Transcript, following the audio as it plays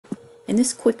In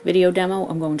this quick video demo,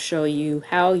 I'm going to show you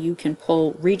how you can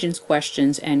pull Regents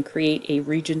questions and create a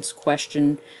Regents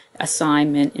question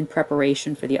assignment in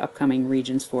preparation for the upcoming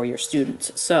Regents for your students.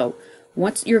 So,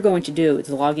 what you're going to do is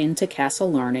log into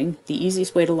Castle Learning. The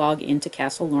easiest way to log into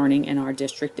Castle Learning in our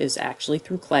district is actually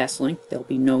through ClassLink. There'll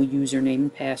be no username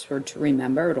and password to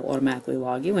remember. It'll automatically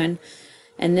log you in.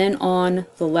 And then on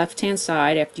the left-hand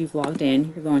side, after you've logged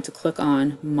in, you're going to click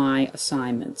on My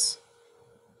Assignments.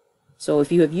 So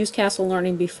if you have used Castle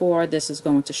Learning before, this is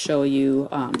going to show you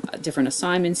different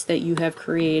assignments that you have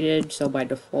created. So by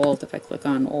default, if I click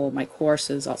on all my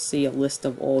courses, I'll see a list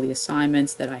of all the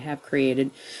assignments that I have created.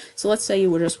 So let's say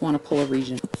you would just want to pull a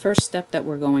Regent. The first step that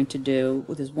we're going to do,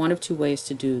 there's one of two ways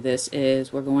to do this,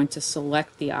 is we're going to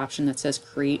select the option that says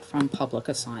Create from Public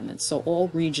Assignments. So all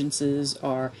Regents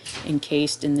are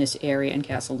encased in this area in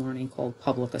Castle Learning called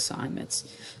Public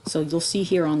Assignments. So you'll see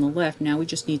here on the left, now we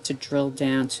just need to drill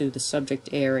down to the subject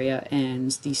area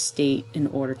and the state in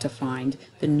order to find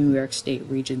the New York State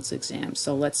Regents exam.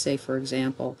 So let's say, for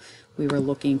example, we were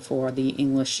looking for the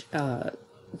English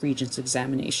Regents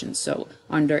examination. So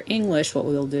under English, what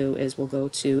we'll do is we'll go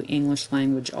to English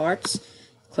Language Arts,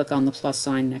 click on the plus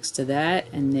sign next to that,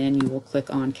 and then you will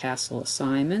click on Castle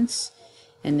Assignments,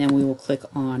 and then we will click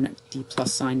on the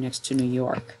plus sign next to New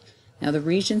York. Now the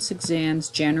Regents exams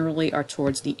generally are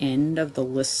towards the end of the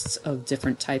lists of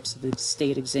different types of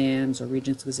state exams or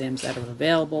Regents exams that are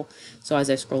available. So as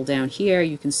I scroll down here,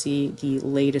 you can see the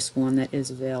latest one that is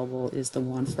available is the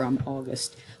one from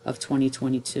August of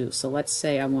 2022. So let's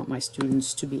say I want my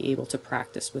students to be able to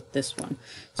practice with this one.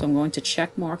 So I'm going to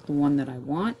check mark the one that I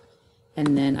want,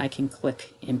 and then I can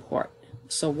click Import.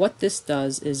 So what this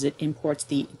does is it imports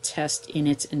the test in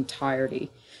its entirety.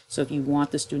 So if you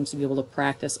want the students to be able to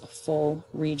practice a full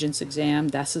Regents exam,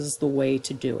 this is the way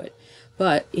to do it.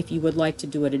 But if you would like to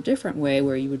do it a different way,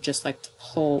 where you would just like to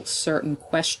pull certain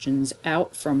questions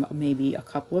out from maybe a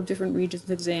couple of different Regents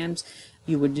exams,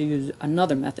 you would use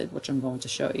another method, which I'm going to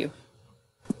show you.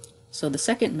 So the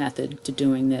second method to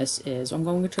doing this is I'm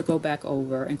going to go back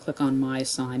over and click on My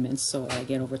Assignments, so I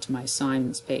get over to my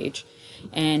assignments page.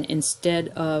 And instead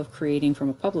of creating from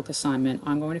a public assignment,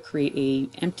 I'm going to create an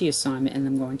empty assignment, and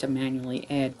I'm going to manually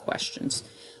add questions.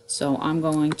 So I'm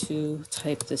going to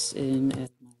type this in as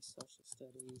my Social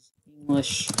Studies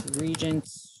English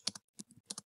Regents,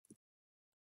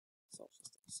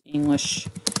 English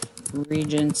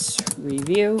Regents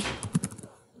Review,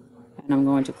 and I'm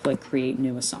going to click Create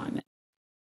New Assignment.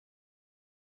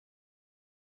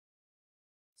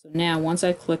 So now once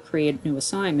I click Create New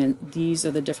Assignment, these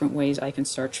are the different ways I can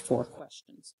search for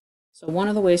questions. So one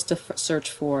of the ways to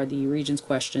search for the Regents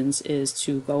questions is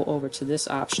to go over to this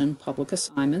option, Public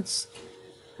Assignments.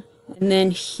 And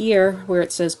then here where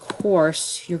it says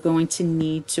Course, you're going to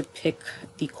need to pick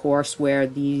the course where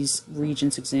these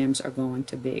Regents exams are going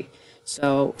to be.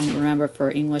 So remember, for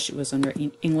English it was under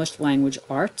English Language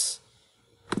Arts.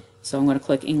 So I'm going to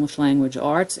click English Language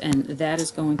Arts, and that is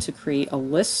going to create a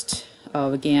list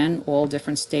of, again, all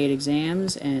different state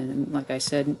exams, and like I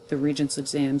said, the Regents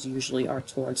exams usually are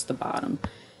towards the bottom.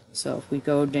 So if we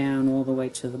go down all the way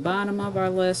to the bottom of our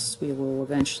list, we will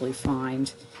eventually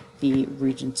find the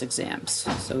Regents exams.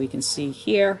 So we can see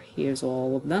here's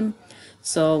all of them.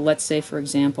 So let's say, for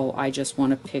example, I just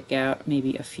want to pick out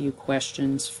maybe a few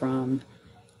questions from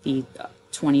the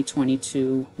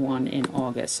 2022 one in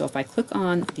August. So if I click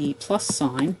on the plus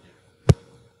sign,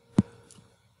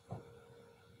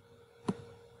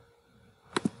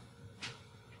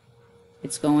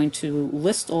 it's going to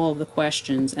list all of the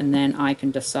questions, and then I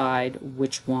can decide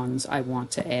which ones I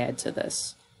want to add to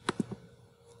this.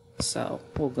 So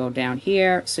we'll go down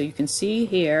here. So you can see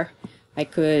here I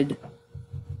could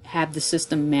have the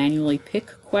system manually pick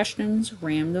questions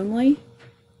randomly,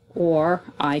 or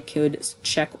I could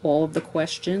check all of the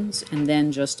questions and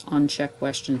then just uncheck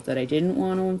questions that I didn't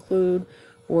want to include,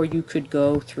 or you could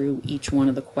go through each one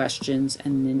of the questions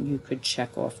and then you could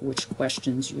check off which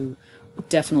questions you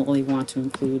definitely want to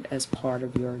include as part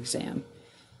of your exam.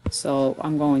 So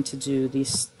I'm going to do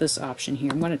this option here.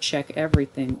 I'm going to check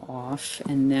everything off,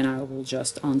 and then I will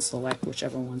just unselect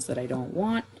whichever ones that I don't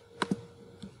want.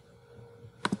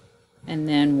 And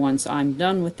then once I'm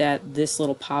done with that, this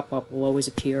little pop-up will always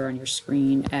appear on your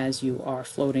screen as you are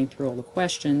floating through all the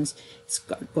questions. It's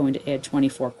going to add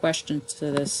 24 questions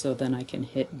to this, so then I can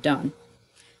hit Done.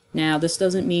 Now, this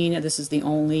doesn't mean that this is the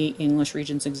only English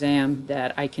Regents exam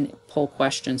that I can pull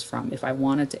questions from. If I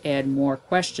wanted to add more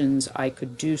questions, I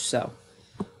could do so.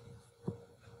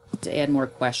 To add more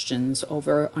questions,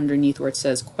 over underneath where it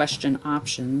says Question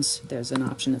Options, there's an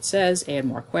option that says Add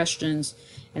More Questions,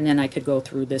 and then I could go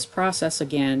through this process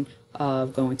again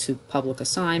of going to public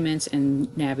assignments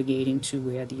and navigating to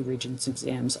where the Regents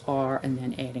exams are, and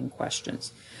then adding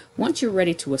questions. Once you're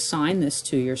ready to assign this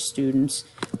to your students,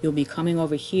 you'll be coming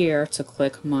over here to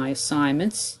click My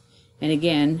Assignments. And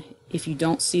again, if you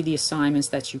don't see the assignments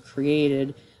that you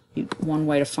created, one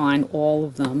way to find all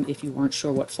of them, if you weren't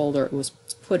sure what folder it was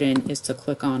put in, is to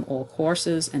click on All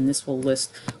Courses, and this will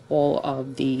list all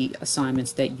of the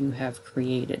assignments that you have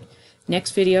created.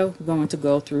 Next video, we're going to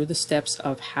go through the steps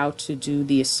of how to do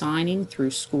the assigning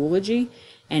through Schoology,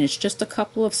 and it's just a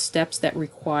couple of steps that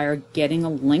require getting a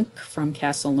link from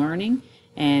Castle Learning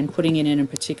and putting it in a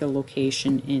particular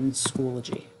location in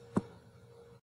Schoology.